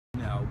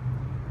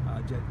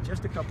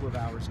just a couple of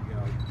hours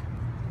ago,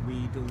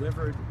 we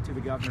delivered to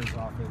the governor's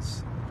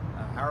office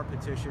our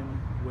petition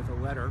with a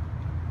letter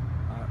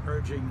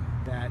urging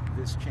that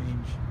this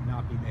change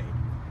not be made.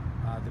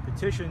 The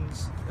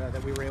petitions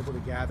that we were able to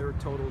gather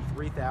totaled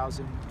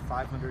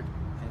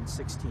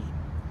 3,516.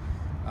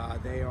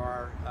 They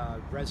are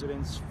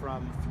residents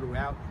from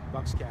throughout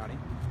Bucks County,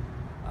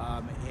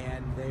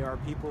 and they are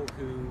people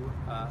who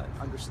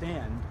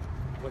understand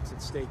what's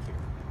at stake here.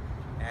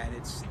 And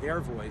it's their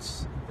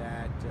voice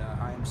that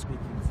I am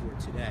speaking for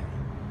today,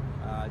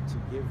 to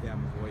give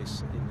them a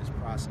voice in this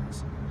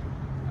process.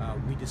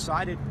 We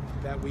decided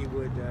that we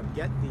would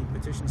get the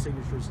petition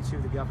signatures to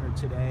the governor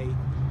today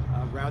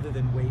rather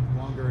than wait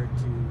longer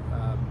to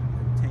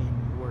obtain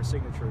more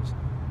signatures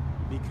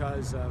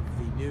because of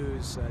the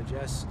news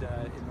just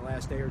in the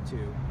last day or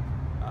two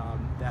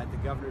that the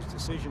governor's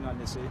decision on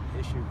this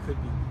issue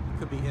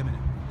could be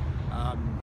imminent.